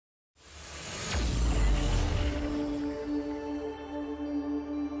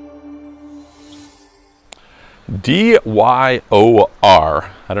DYOR.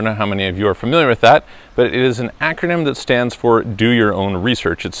 I don't know how many of you are familiar with that, but it is an acronym that stands for Do Your Own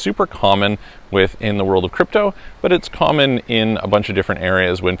Research. It's super common within the world of crypto, but it's common in a bunch of different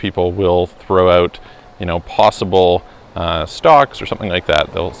areas when people will throw out, possible stocks or something like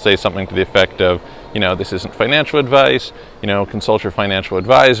that. They'll say something to the effect of, this isn't financial advice, consult your financial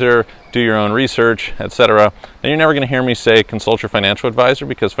advisor, do your own research, etc. And you're never going to hear me say consult your financial advisor,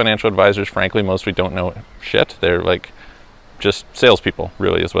 because financial advisors, frankly, mostly don't know shit. They're like just salespeople,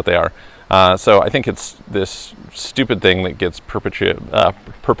 really, is what they are. So I think it's this stupid thing that gets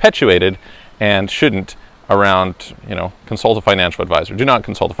perpetuated and shouldn't around, consult a financial advisor. Do not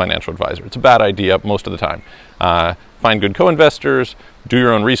consult a financial advisor. It's a bad idea most of the time. Find good co-investors, do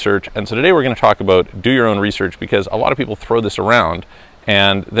your own research. And so today we're going to talk about do your own research, because a lot of people throw this around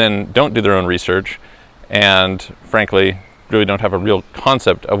and then don't do their own research, and frankly really don't have a real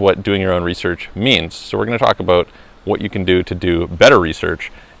concept of what doing your own research means. So we're going to talk about what you can do to do better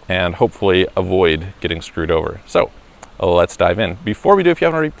research and hopefully avoid getting screwed over. So let's dive in. Before we do, if you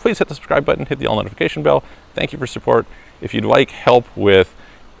haven't already, please hit the subscribe button, hit the all notification bell. Thank you for support. If you'd like help with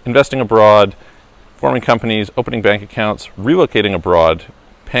investing abroad, forming companies, opening bank accounts, relocating abroad,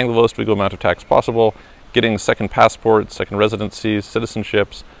 paying the lowest legal amount of tax possible, getting second passports, second residencies,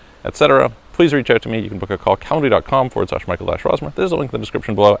 citizenships, etc., please reach out to me. You can book a call, calendly.com/Michael-Rosmer. There's a link in the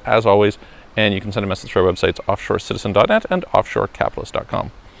description below, as always, and you can send a message to our websites, offshorecitizen.net and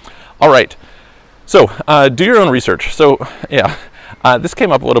offshorecapitalist.com. All right, so do your own research. So yeah, this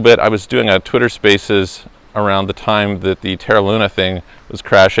came up a little bit. I was doing a Twitter Spaces around the time that the Terra Luna thing was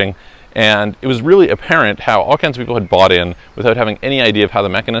crashing, and it was really apparent how all kinds of people had bought in without having any idea of how the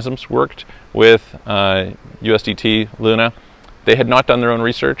mechanisms worked with USDT Luna. They had not done their own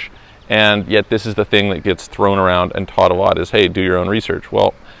research, and yet this is the thing that gets thrown around and taught a lot is, hey, do your own research.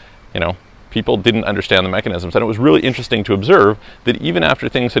 Well, people didn't understand the mechanisms, and it was really interesting to observe that even after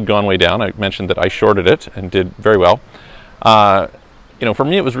things had gone way down, I mentioned that I shorted it and did very well. For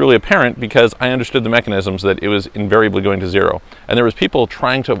me, it was really apparent because I understood the mechanisms that it was invariably going to zero. And there was people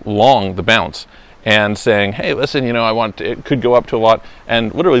trying to long the bounce and saying, hey, listen, it could go up to a lot,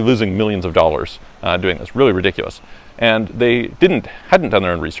 and literally losing millions of dollars doing this. Really ridiculous. And they hadn't done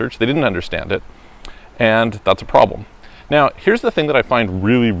their own research. They didn't understand it. And that's a problem. Now, here's the thing that I find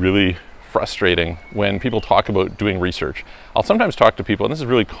really, really frustrating when people talk about doing research. I'll sometimes talk to people, and this is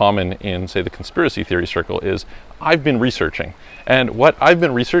really common in, say, the conspiracy theory circle, is I've been researching. And what I've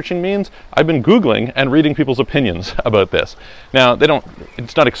been researching means I've been Googling and reading people's opinions about this. Now,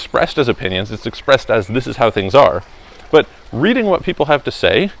 it's not expressed as opinions, it's expressed as this is how things are. But reading what people have to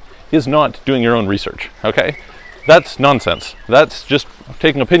say is not doing your own research, okay? That's nonsense. That's just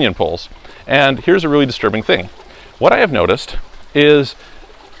taking opinion polls. And here's a really disturbing thing. What I have noticed is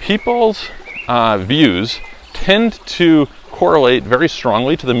people's views tend to correlate very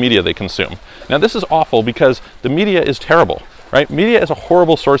strongly to the media they consume. Now, this is awful because the media is terrible, right? Media is a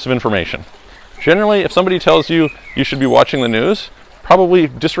horrible source of information. Generally, if somebody tells you you should be watching the news, probably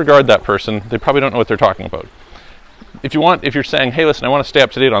disregard that person. They probably don't know what they're talking about. If you're saying, hey, listen, I want to stay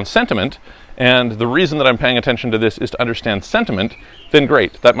up to date on sentiment, and the reason that I'm paying attention to this is to understand sentiment, then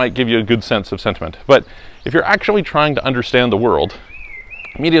great. That might give you a good sense of sentiment. But if you're actually trying to understand the world,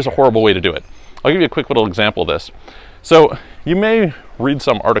 media is a horrible way to do it. I'll give you a quick little example of this. So you may read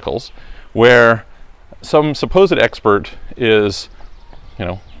some articles where some supposed expert is,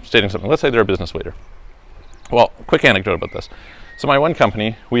 stating something. Let's say they're a business leader. Well, quick anecdote about this. So my one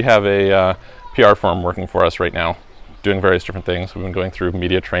company, we have a PR firm working for us right now, doing various different things. We've been going through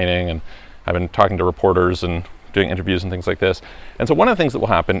media training, and I've been talking to reporters and doing interviews and things like this. And so one of the things that will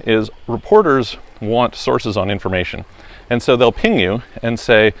happen is reporters want sources on information. And so they'll ping you and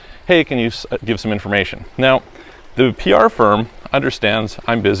say, hey, can you give some information? Now, the PR firm understands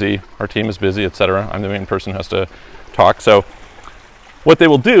I'm busy, our team is busy, etc. I'm the main person who has to talk. So what they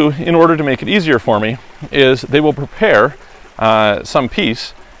will do in order to make it easier for me is they will prepare some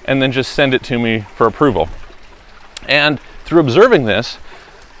piece and then just send it to me for approval. And through observing this,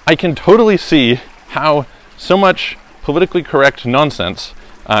 I can totally see how so much politically correct nonsense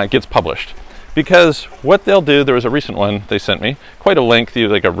gets published. Because what they'll do, there was a recent one they sent me, quite a lengthy,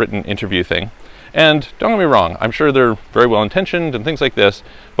 like a written interview thing. And don't get me wrong, I'm sure they're very well intentioned and things like this,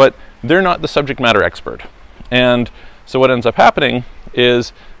 but they're not the subject matter expert. And so what ends up happening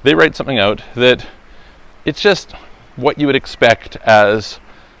is they write something out that it's just what you would expect as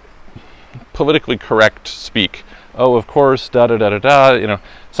politically correct speak. Oh, of course, da da da da da,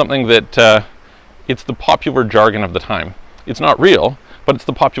 something that it's the popular jargon of the time. It's not real, but it's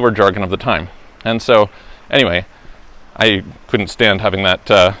the popular jargon of the time. And so, anyway, I couldn't stand having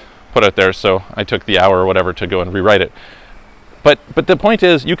that put out there, so I took the hour or whatever to go and rewrite it. But the point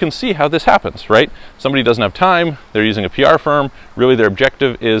is, you can see how this happens, right? Somebody doesn't have time, they're using a PR firm, really their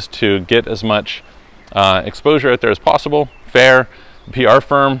objective is to get as much exposure out there as possible, fair. The PR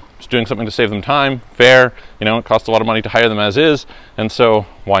firm is doing something to save them time, fair. You know, it costs a lot of money to hire them as is, and so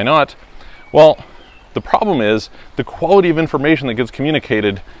why not? Well, the problem is the quality of information that gets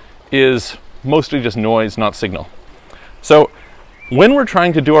communicated is mostly just noise, not signal. So when we're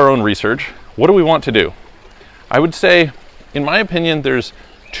trying to do our own research, what do we want to do? I would say, in my opinion, there's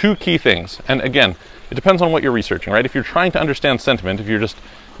two key things. And again, it depends on what you're researching, right? If you're trying to understand sentiment, if you're just,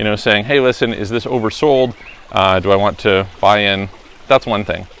 you know, saying, hey, listen, is this oversold? Do I want to buy in? That's one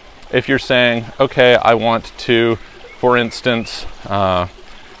thing. If you're saying, okay, I want to, for instance,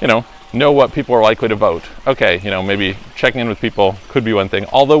 you know what people are likely to vote. Okay, you know, maybe checking in with people could be one thing,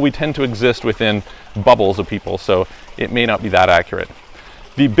 although we tend to exist within bubbles of people, so it may not be that accurate.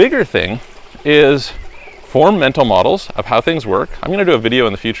 The bigger thing is form mental models of how things work. I'm going to do a video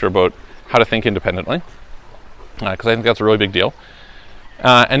in the future about how to think independently, because I think that's a really big deal.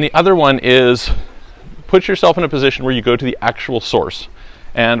 And the other one is put yourself in a position where you go to the actual source.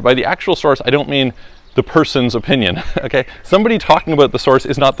 And by the actual source, I don't mean the person's opinion, okay? Somebody talking about the source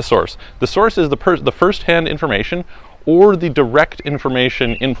is not the source. The source is the first-hand information or the direct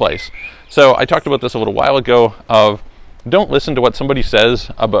information in place. So I talked about this a little while ago of don't listen to what somebody says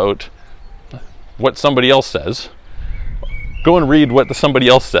about what somebody else says. Go and read what the somebody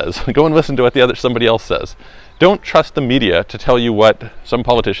else says. Go and listen to what the other somebody else says. Don't trust the media to tell you what some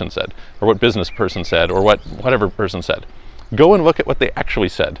politician said, or what business person said, or whatever person said. Go and look at what they actually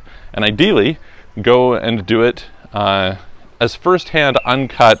said. And ideally, go and do it as first-hand,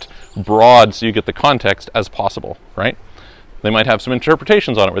 uncut, broad, so you get the context as possible, right? They might have some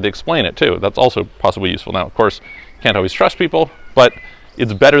interpretations on it where they explain it too. That's also possibly useful. Now, of course, you can't always trust people, but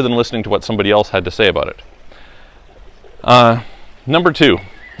it's better than listening to what somebody else had to say about it. Number two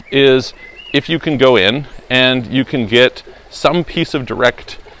is if you can go in and you can get some piece of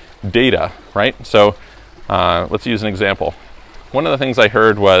direct data, right? So let's use an example. One of the things I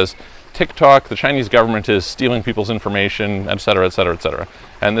heard was TikTok, the Chinese government is stealing people's information, et cetera, et cetera, et cetera.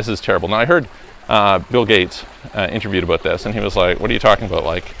 And this is terrible. Now I heard Bill Gates interviewed about this, and he was like, what are you talking about?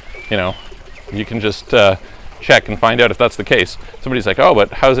 Like, you know, you can just check and find out if that's the case. Somebody's like, oh,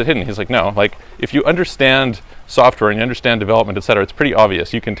 but how is it hidden? He's like, no, like if you understand software and you understand development, et cetera, it's pretty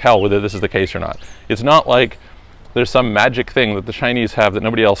obvious. You can tell whether this is the case or not. It's not like there's some magic thing that the Chinese have that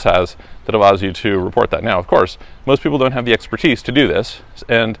nobody else has that allows you to report that. Now, of course, most people don't have the expertise to do this,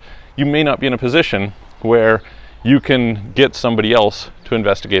 and you may not be in a position where you can get somebody else to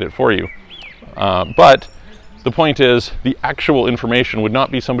investigate it for you. But the point is, the actual information would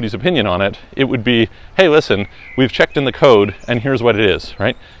not be somebody's opinion on it. It would be, hey, listen, we've checked in the code, and here's what it is,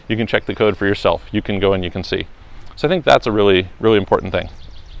 right? You can check the code for yourself. You can go and you can see. So I think that's a really, really important thing.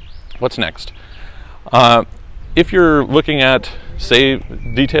 What's next? If you're looking at, say,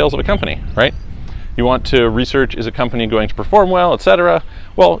 details of a company, right? You want to research, is a company going to perform well, etc.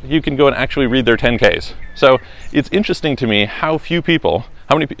 Well, you can go and actually read their 10Ks. So it's interesting to me how many people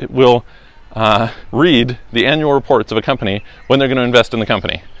will read the annual reports of a company when they're going to invest in the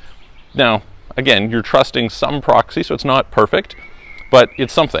company. Now, again, you're trusting some proxy, so it's not perfect, but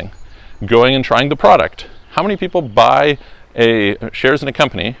it's something. Going and trying the product. How many people buy shares in a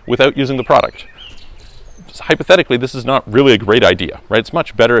company without using the product? Hypothetically, this is not really a great idea, right? It's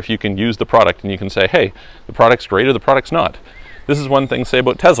much better if you can use the product and you can say, hey, the product's great or the product's not. This is one thing to say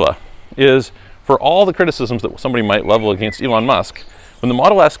about Tesla, is for all the criticisms that somebody might level against Elon Musk, when the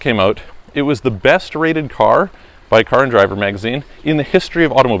Model S came out, it was the best rated car by Car and Driver magazine in the history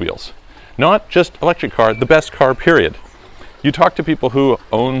of automobiles. Not just electric car, the best car, period. You talk to people who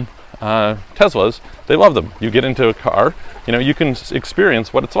own Teslas, they love them. You get into a car, you know, you can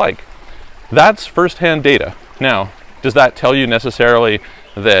experience what it's like. That's first-hand data. Now, does that tell you necessarily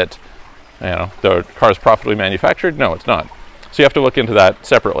that, you know, the car is profitably manufactured? No, it's not. So you have to look into that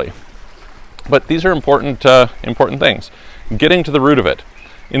separately. But these are important things. Getting to the root of it.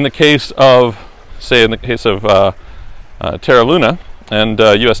 In the case of, say, Terra Luna and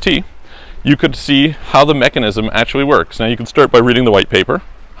UST, you could see how the mechanism actually works. Now, you can start by reading the white paper.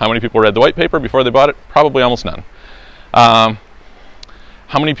 How many people read the white paper before they bought it? Probably almost none.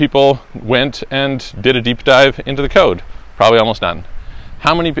 How many people went and did a deep dive into the code? Probably almost none.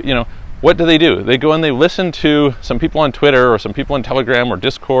 How many, you know, what do? They go and they listen to some people on Twitter or some people on Telegram or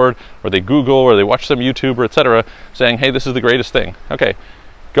Discord, or they Google or they watch some YouTube or etc. saying, hey, this is the greatest thing. Okay,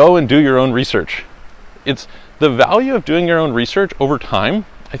 go and do your own research. It's the value of doing your own research over time,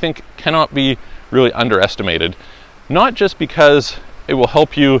 I think, cannot be really underestimated. Not just because it will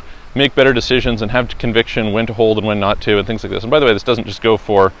help you make better decisions and have conviction when to hold and when not to, and things like this. And by the way, this doesn't just go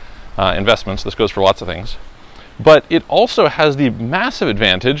for investments, this goes for lots of things. But it also has the massive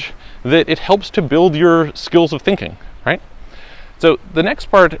advantage that it helps to build your skills of thinking, right? So the next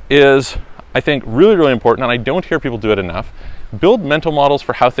part is, I think, really, really important, and I don't hear people do it enough. Build mental models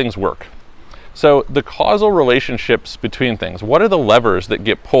for how things work. So the causal relationships between things. What are the levers that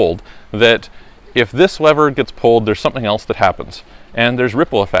get pulled that if this lever gets pulled, there's something else that happens? And there's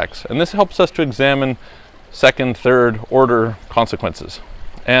ripple effects. And this helps us to examine second, third order consequences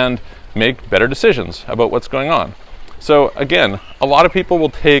and make better decisions about what's going on. So again, a lot of people will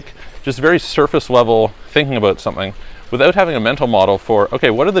take just very surface level thinking about something without having a mental model for, okay,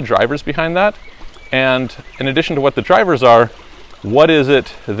 what are the drivers behind that? And in addition to what the drivers are, what is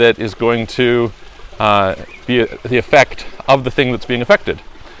it that is going to be the effect of the thing that's being affected?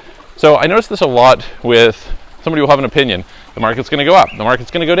 So I notice this a lot with somebody will have an opinion. The market's going to go up, the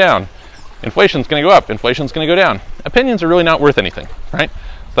market's going to go down. Inflation's going to go up, inflation's going to go down. Opinions are really not worth anything, right?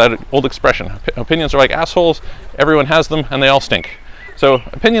 It's that old expression. Opinions are like assholes, everyone has them, and they all stink. So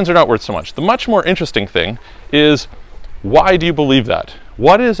opinions are not worth so much. The much more interesting thing is, why do you believe that?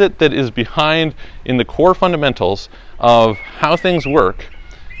 What is it that is behind in the core fundamentals of how things work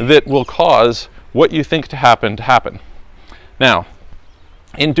that will cause what you think to happen? Now,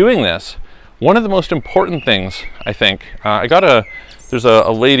 in doing this, one of the most important things, I think, there's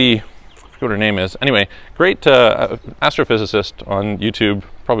a lady, I forget what her name is, anyway, great astrophysicist on YouTube,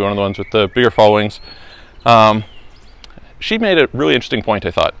 probably one of the ones with the bigger followings. She made a really interesting point,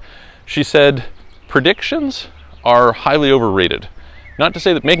 I thought. She said, predictions are highly overrated. Not to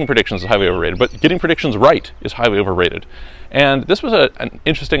say that making predictions is highly overrated, but getting predictions right is highly overrated. And this was an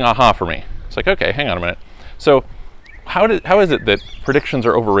interesting aha for me. It's like, okay, hang on a minute. So how is it that predictions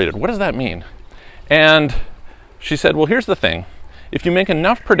are overrated? What does that mean? And she said, well, here's the thing. If you make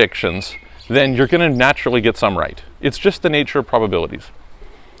enough predictions, then you're going to naturally get some right. It's just the nature of probabilities.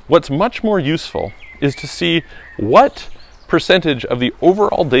 What's much more useful is to see what percentage of the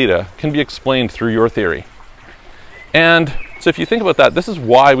overall data can be explained through your theory. And so if you think about that, this is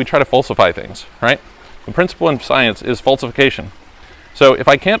why we try to falsify things, right? The principle in science is falsification. So if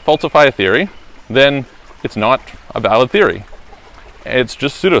I can't falsify a theory, then it's not a valid theory. It's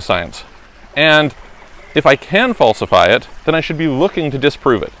just pseudoscience. And if I can falsify it, then I should be looking to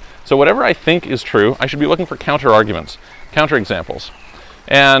disprove it. So whatever I think is true, I should be looking for counter-arguments, counter-examples,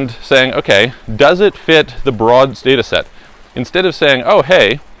 and saying, okay, does it fit the broad data set? Instead of saying, oh,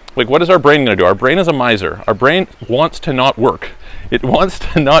 hey, like, what is our brain going to do? Our brain is a miser. Our brain wants to not work. It wants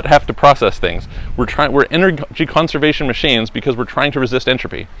to not have to process things. We're energy conservation machines because we're trying to resist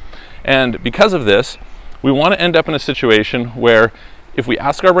entropy. And because of this, we want to end up in a situation where if we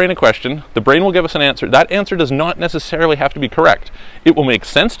ask our brain a question, the brain will give us an answer. That answer does not necessarily have to be correct. It will make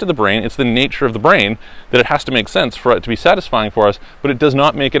sense to the brain. It's the nature of the brain that it has to make sense for it to be satisfying for us, but it does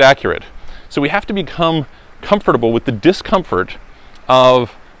not make it accurate. So we have to become comfortable with the discomfort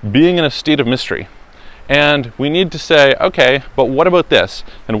of being in a state of mystery. And we need to say, okay, but what about this?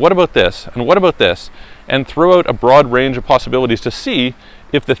 And what about this? And what about this? And throw out a broad range of possibilities to see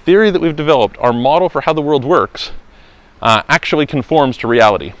if the theory that we've developed, our model for how the world works, actually conforms to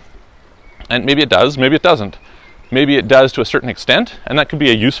reality. And maybe it does, maybe it doesn't. Maybe it does to a certain extent, and that could be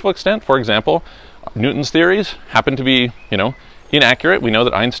a useful extent. For example, Newton's theories happen to be, inaccurate. We know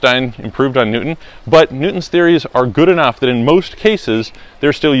that Einstein improved on Newton, but Newton's theories are good enough that in most cases,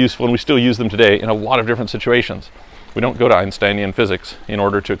 they're still useful, and we still use them today in a lot of different situations. We don't go to Einsteinian physics in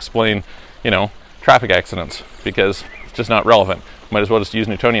order to explain, traffic accidents, because it's just not relevant. Might as well just use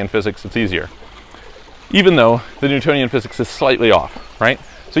Newtonian physics, it's easier. Even though the Newtonian physics is slightly off, right?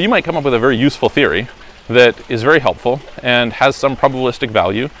 So you might come up with a very useful theory that is very helpful and has some probabilistic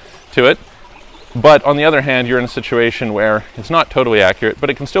value to it, but on the other hand, you're in a situation where it's not totally accurate, but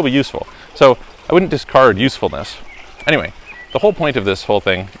it can still be useful. So I wouldn't discard usefulness. Anyway, the whole point of this whole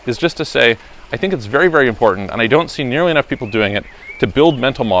thing is just to say, I think it's very, very important, and I don't see nearly enough people doing it, to build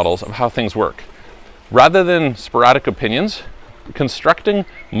mental models of how things work. Rather than sporadic opinions, constructing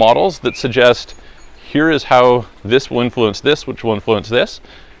models that suggest, here is how this will influence this, which will influence this,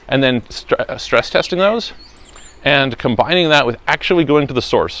 and then stress testing those, and combining that with actually going to the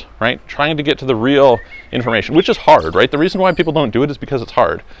source, right? Trying to get to the real information, which is hard, right? The reason why people don't do it is because it's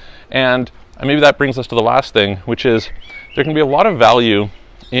hard. And maybe that brings us to the last thing, which is there can be a lot of value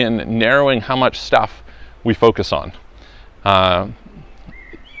in narrowing how much stuff we focus on.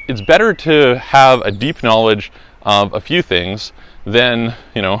 It's better to have a deep knowledge of a few things than,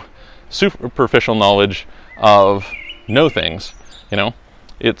 superficial knowledge of no things.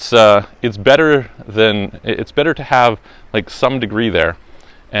 It's better to have like some degree there.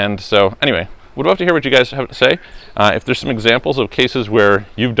 And so anyway, would love to hear what you guys have to say. If there's some examples of cases where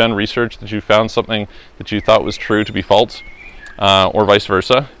you've done research that you found something that you thought was true to be false, or vice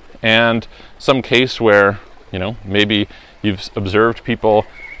versa, and some case where, you know, maybe you've observed people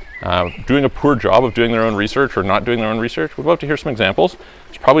doing a poor job of doing their own research or not doing their own research, we'd love to hear some examples.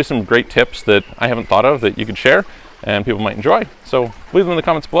 There's probably some great tips that I haven't thought of that you could share and people might enjoy. So leave them in the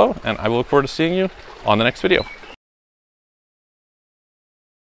comments below, and I will look forward to seeing you on the next video.